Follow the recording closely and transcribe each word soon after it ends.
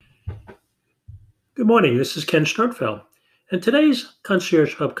Good morning. This is Ken Sternfeld, and today's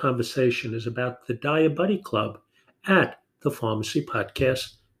Concierge Hub conversation is about the DiaBuddy Club at the Pharmacy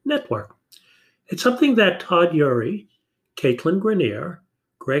Podcast Network. It's something that Todd Urey, Caitlin Grenier,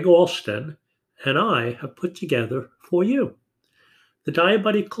 Greg Alston, and I have put together for you. The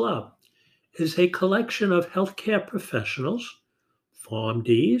DiaBuddy Club is a collection of healthcare professionals,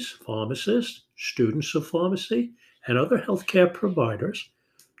 PharmDs, pharmacists, students of pharmacy, and other healthcare providers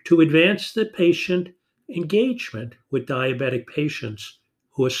to advance the patient engagement with diabetic patients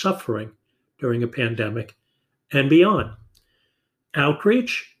who are suffering during a pandemic and beyond.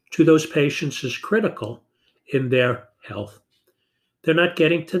 Outreach to those patients is critical in their health. They're not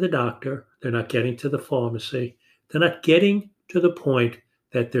getting to the doctor, they're not getting to the pharmacy, they're not getting to the point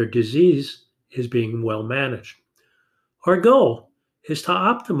that their disease is being well managed. Our goal is to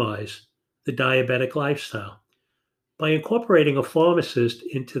optimize the diabetic lifestyle by incorporating a pharmacist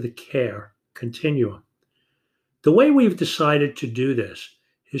into the care continuum. The way we've decided to do this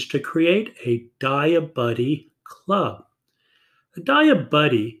is to create a DiaBuddy club. A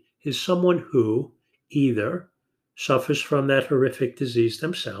DiaBuddy is someone who either suffers from that horrific disease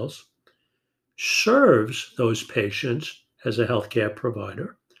themselves, serves those patients as a healthcare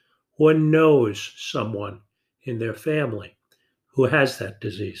provider, or knows someone in their family who has that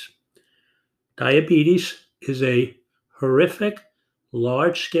disease. Diabetes is a horrific,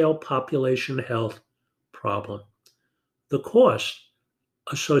 large-scale population health problem. The costs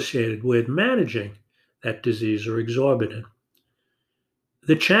associated with managing that disease are exorbitant.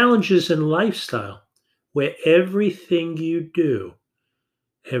 The challenges in lifestyle, where everything you do,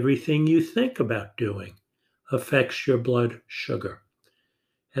 everything you think about doing, affects your blood sugar.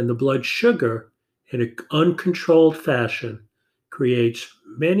 And the blood sugar, in an uncontrolled fashion, creates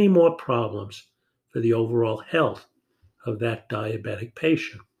many more problems for the overall health of that diabetic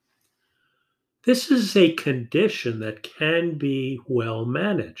patient. This is a condition that can be well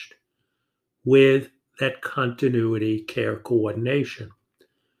managed with that continuity care coordination.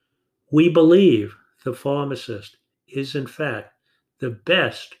 We believe the pharmacist is, in fact, the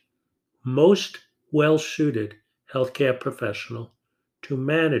best, most well-suited healthcare professional to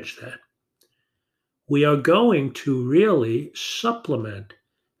manage that. We are going to really supplement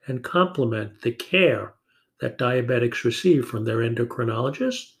and complement the care that diabetics receive from their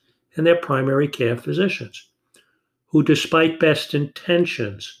endocrinologists and their primary care physicians, who, despite best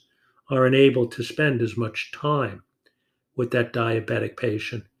intentions, are unable to spend as much time with that diabetic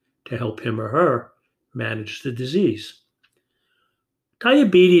patient to help him or her manage the disease.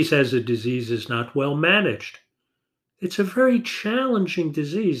 Diabetes as a disease is not well managed. It's a very challenging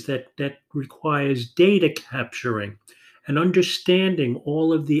disease that requires data capturing and understanding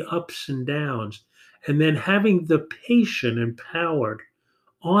all of the ups and downs, and then having the patient empowered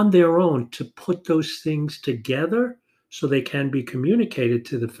on their own to put those things together so they can be communicated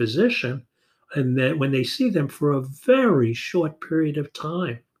to the physician, and that when they see them for a very short period of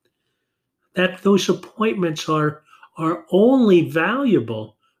time, that those appointments are only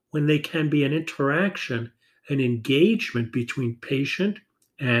valuable when they can be an interaction, an engagement between patient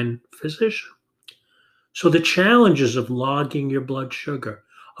and physician. So the challenges of logging your blood sugar,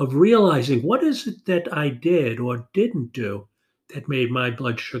 of realizing what is it that I did or didn't do that made my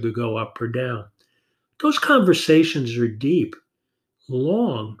blood sugar go up or down. Those conversations are deep,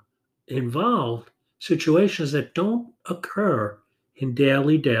 long, involved situations that don't occur in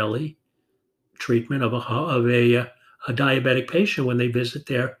daily treatment of a diabetic patient when they visit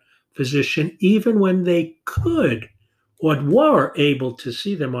their physician, even when they could or were able to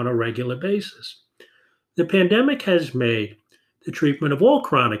see them on a regular basis. The pandemic has made the treatment of all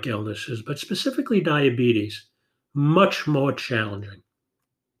chronic illnesses, but specifically diabetes, much more challenging.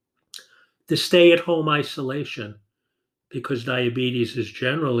 The stay-at-home isolation, because diabetes is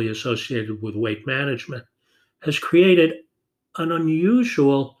generally associated with weight management, has created an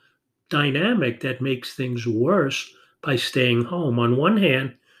unusual dynamic that makes things worse by staying home. On one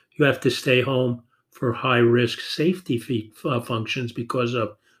hand, you have to stay home for high-risk safety functions because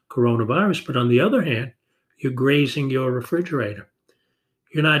of coronavirus, but on the other hand, you're grazing your refrigerator.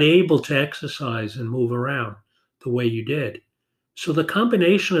 You're not able to exercise and move around the way you did. So the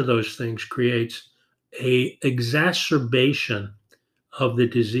combination of those things creates an exacerbation of the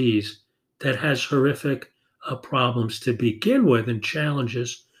disease that has horrific problems to begin with and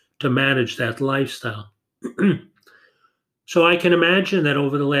challenges to manage that lifestyle. So I can imagine that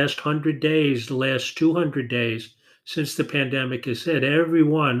over the last 100 days, the last 200 days since the pandemic has hit,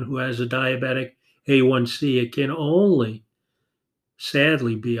 everyone who has a diabetic A1C, it can only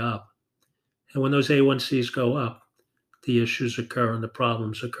sadly be up. And when those A1Cs go up, the issues occur and the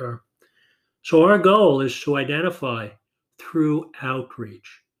problems occur. So our goal is to identify through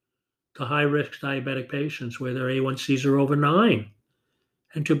outreach the high-risk diabetic patients where their A1Cs are over 9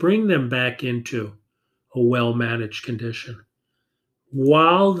 and to bring them back into a well-managed condition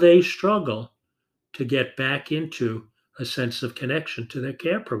while they struggle to get back into a sense of connection to their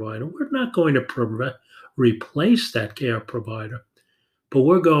care provider. We're not going to replace that care provider, but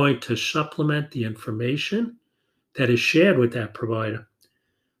we're going to supplement the information that is shared with that provider.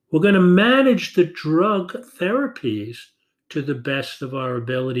 We're going to manage the drug therapies to the best of our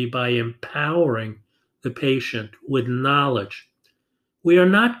ability by empowering the patient with knowledge. We are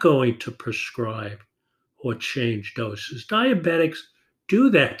not going to prescribe or change doses. Diabetics do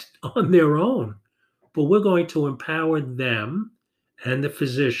that on their own, but we're going to empower them and the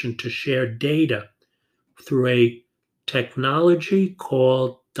physician to share data through a technology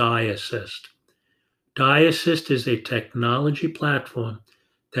called DiaAssist. DiaAssist is a technology platform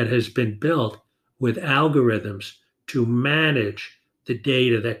that has been built with algorithms to manage the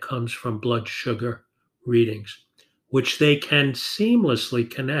data that comes from blood sugar readings, which they can seamlessly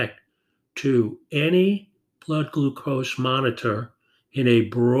connect to any blood glucose monitor in a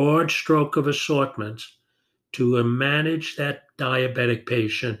broad stroke of assortments to manage that diabetic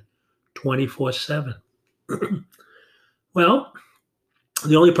patient 24/7. Well,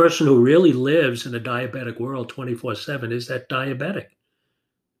 the only person who really lives in a diabetic world 24/7 is that diabetic.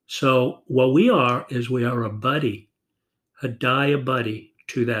 So what we are is we are a buddy, a DiaBuddy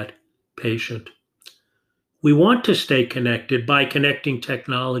to that patient. We want to stay connected by connecting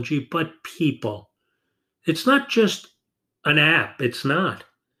technology, but people. It's not just an app. It's not.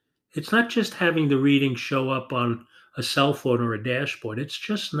 It's not just having the reading show up on a cell phone or a dashboard. It's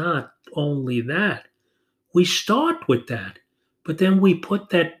just not only that. We start with that, but then we put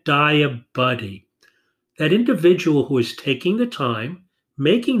that DiaBuddy, that individual who is taking the time,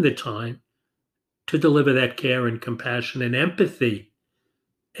 making the time to deliver that care and compassion and empathy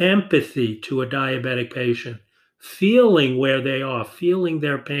to a diabetic patient, feeling where they are, feeling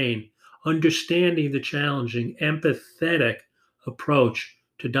their pain, understanding the challenging, empathetic approach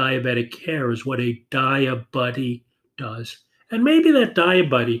to diabetic care is what a DiaBuddy does. And maybe that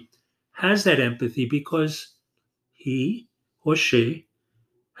DiaBuddy has that empathy because he or she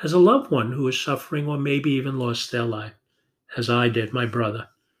has a loved one who is suffering or maybe even lost their life, as I did, my brother,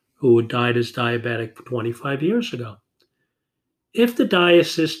 who died as diabetic 25 years ago. If the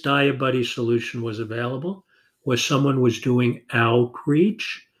DiaAssist DiaBuddy solution was available, where someone was doing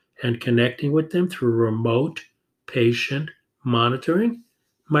outreach and connecting with them through remote patient monitoring,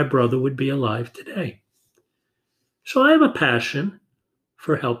 my brother would be alive today. So I have a passion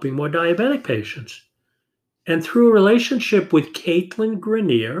for helping more diabetic patients. And through a relationship with Caitlin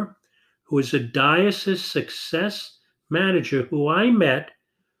Grenier, who is a DiaAssist success manager who I met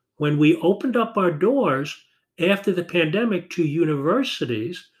when we opened up our doors after the pandemic to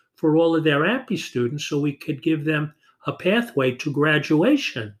universities for all of their APPE students so we could give them a pathway to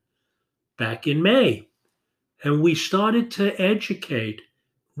graduation back in May. And we started to educate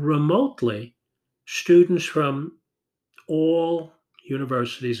remotely students from all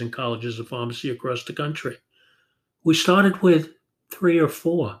universities and colleges of pharmacy across the country. We started with 3 or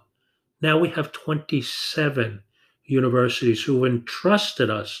 4. Now we have 27 universities who entrusted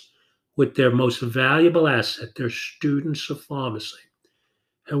us with their most valuable asset, their students of pharmacy.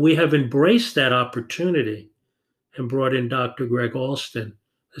 And we have embraced that opportunity and brought in Dr. Greg Alston,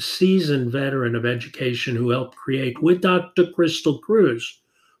 a seasoned veteran of education who helped create, with Dr. Crystal Cruz,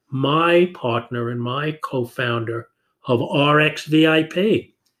 my partner and my co-founder of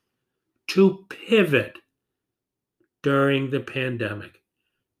RxVIP, to pivot during the pandemic.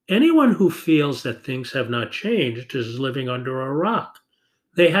 Anyone who feels that things have not changed is living under a rock.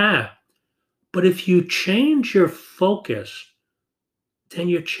 They have. But if you change your focus, then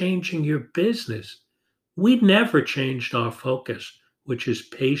you're changing your business. We never changed our focus, which is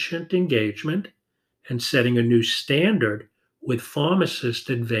patient engagement and setting a new standard with pharmacists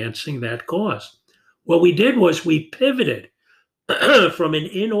advancing that cause. What we did was we pivoted from an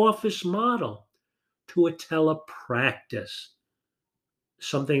in-office model to a telepractice,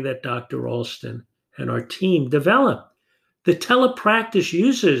 something that Dr. Alston and our team developed. The telepractice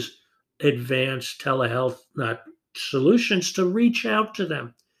uses advanced telehealth solutions to reach out to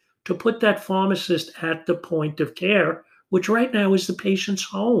them, to put that pharmacist at the point of care, which right now is the patient's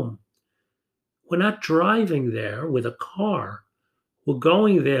home. We're not driving there with a car. We're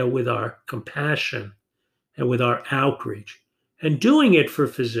going there with our compassion and with our outreach and doing it for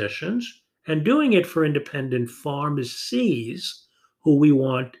physicians and doing it for independent pharmacies who we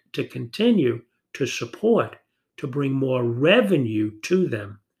want to continue to support to bring more revenue to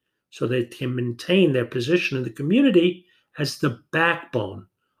them so they can maintain their position in the community as the backbone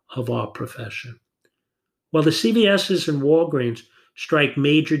of our profession. Well, the CVS's and Walgreens strike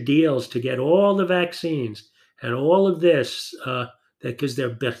major deals to get all the vaccines and all of this because they're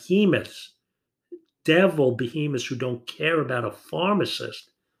behemoths, devil behemoths who don't care about a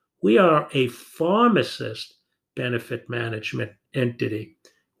pharmacist. We are a pharmacist benefit management entity.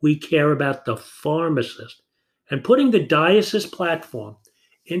 We care about the pharmacist. And putting the Diasis platform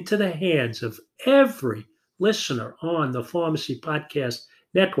into the hands of every listener on the Pharmacy Podcast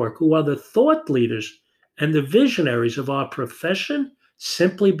Network, who are the thought leaders and the visionaries of our profession,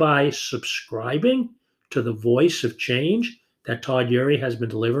 simply by subscribing to the voice of change that Todd Eury has been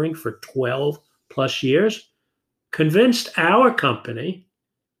delivering for 12 plus years, convinced our company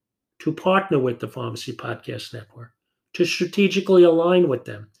to partner with the Pharmacy Podcast Network, to strategically align with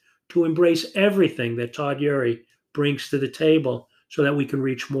them, to embrace everything that Todd Eury brings to the table so that we can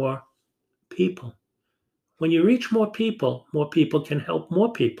reach more people. When you reach more people can help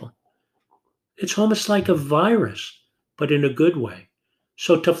more people. It's almost like a virus, but in a good way.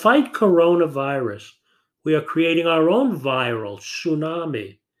 So to fight coronavirus, we are creating our own viral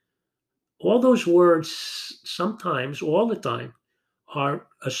tsunami. All those words, sometimes, all the time, are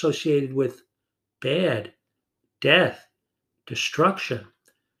associated with bad, death, destruction.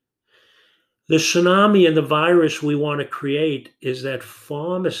 The tsunami and the virus we want to create is that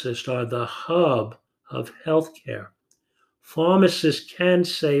pharmacists are the hub of healthcare. Pharmacists can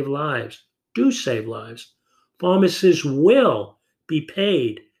save lives, do save lives. Pharmacists will be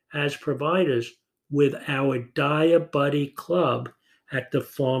paid as providers with our DiaBuddy Club at the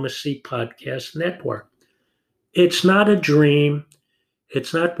Pharmacy Podcast Network. It's not a dream.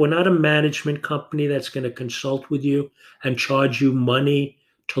 We're not a management company that's going to consult with you and charge you money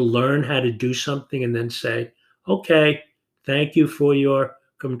to learn how to do something and then say, okay, thank you for your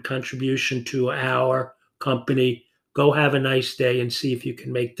contribution to our company. Go have a nice day and see if you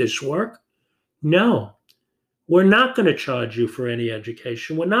can make this work. No, we're not going to charge you for any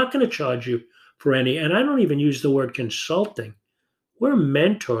education. We're not going to charge you for any, and I don't even use the word consulting. We're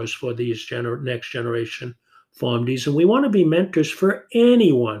mentors for these next generation PharmDs, and we want to be mentors for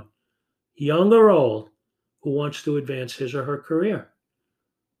anyone, young or old, who wants to advance his or her career.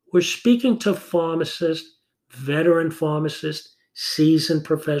 We're speaking to pharmacists, veteran pharmacists, seasoned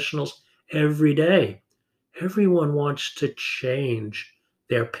professionals every day. Everyone wants to change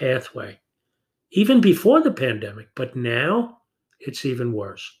their pathway, even before the pandemic, but now it's even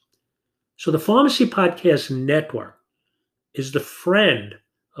worse. So the Pharmacy Podcast Network is the friend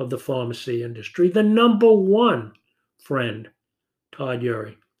of the pharmacy industry, the number one friend, Todd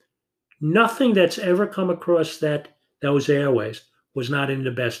Eury. Nothing that's ever come across those airways was not in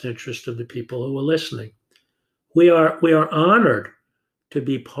the best interest of the people who were listening. We are honored to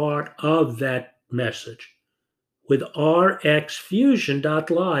be part of that message with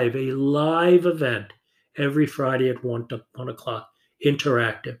rxfusion.live, a live event every Friday at 1 o'clock,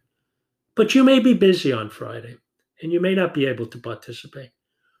 interactive. But you may be busy on Friday, and you may not be able to participate.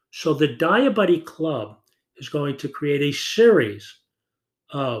 So the DiaBuddy Club is going to create a series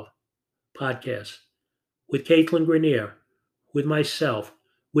of podcasts with Caitlin Grenier, with myself,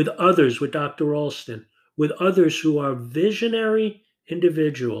 with others, with Dr. Alston, with others who are visionary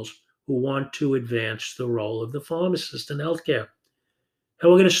individuals who want to advance the role of the pharmacist in healthcare.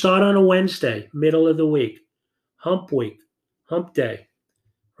 And we're going to start on a Wednesday, middle of the week, hump day,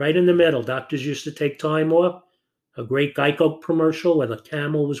 right in the middle. Doctors used to take time off. A great Geico commercial where the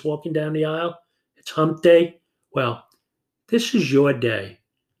camel was walking down the aisle. It's hump day. Well, this is your day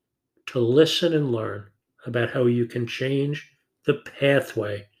to listen and learn about how you can change the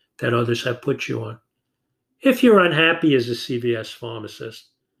pathway that others have put you on. If you're unhappy as a CVS pharmacist,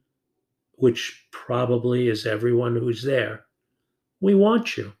 which probably is everyone who's there, we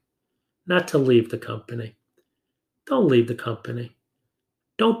want you not to leave the company. Don't leave the company.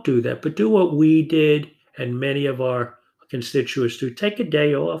 Don't do that, but do what we did and many of our constituents do. Take a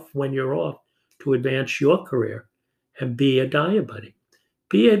day off when you're off to advance your career and be a DiaBuddy.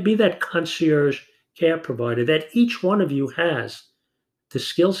 Be that concierge care provider that each one of you has the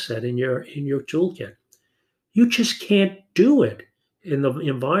skill set in your toolkit. You just can't do it in the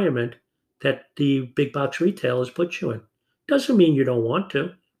environment that the big box retailers put you in. Doesn't mean you don't want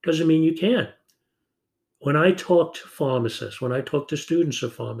to. Doesn't mean you can't. When I talk to pharmacists, when I talk to students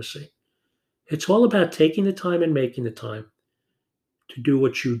of pharmacy, it's all about taking the time and making the time to do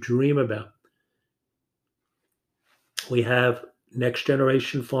what you dream about. We have next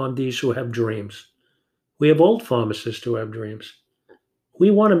generation PharmDs who have dreams. We have old pharmacists who have dreams.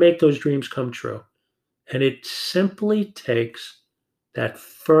 We want to make those dreams come true. And it simply takes that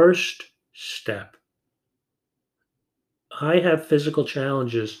first step. I have physical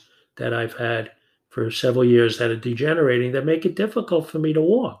challenges that I've had for several years that are degenerating that make it difficult for me to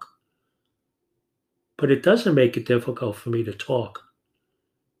walk. But it doesn't make it difficult for me to talk.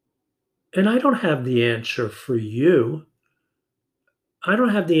 And I don't have the answer for you. I don't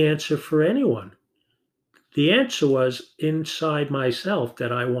have the answer for anyone. The answer was inside myself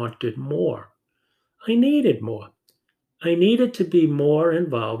that I wanted more. I needed more. I needed to be more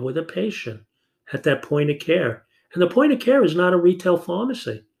involved with a patient at that point of care. And the point of care is not a retail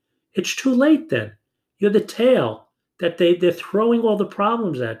pharmacy. It's too late then. You're the tail that they're throwing all the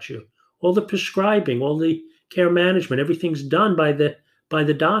problems at you, all the prescribing, all the care management. Everything's done by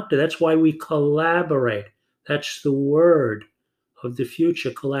the doctor. That's why we collaborate. That's the word of the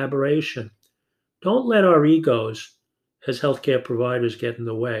future, collaboration. Don't let our egos as healthcare providers get in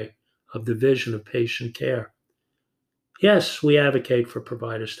the way of the vision of patient care. Yes, we advocate for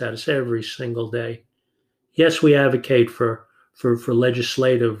provider status every single day. Yes, we advocate for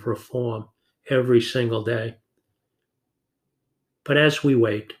legislative reform every single day. But as we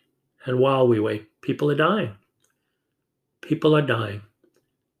wait, and while we wait, people are dying. People are dying.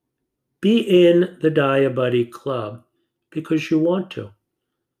 Be in the DiaBuddy Club because you want to.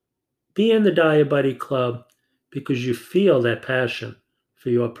 Be in the DiaBuddy Club because you feel that passion for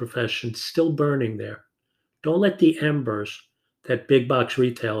your profession still burning there. Don't let the embers that big box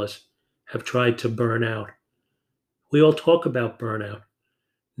retailers have tried to burn out. We all talk about burnout.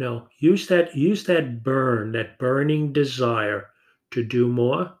 No, use that burn, that burning desire to do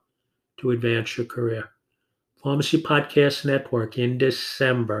more to advance your career. Pharmacy Podcast Network in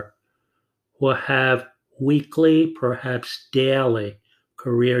December will have weekly, perhaps daily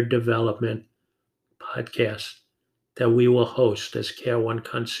career development podcasts that we will host as Care One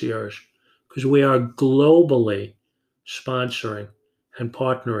Concierge because we are globally sponsoring and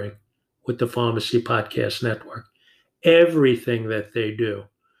partnering with the Pharmacy Podcast Network. Everything that they do,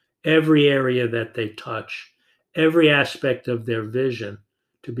 every area that they touch, every aspect of their vision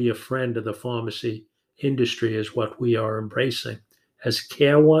to be a friend of the pharmacy industry is what we are embracing as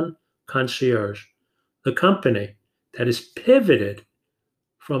Care One Concierge, the company that is pivoted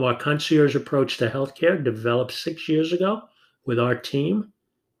from our concierge approach to healthcare, developed 6 years ago with our team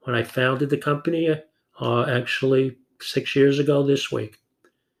when I founded the company, actually 6 years ago this week.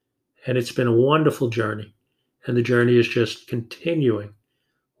 And it's been a wonderful journey. And the journey is just continuing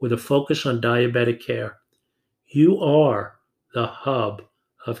with a focus on diabetic care. You are the hub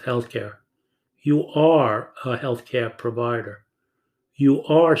of healthcare. You are a healthcare provider. You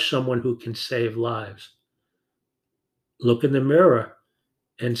are someone who can save lives. Look in the mirror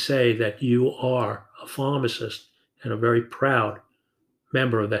and say that you are a pharmacist and a very proud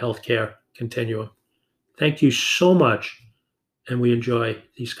member of the healthcare continuum. Thank you so much, and we enjoy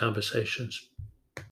these conversations.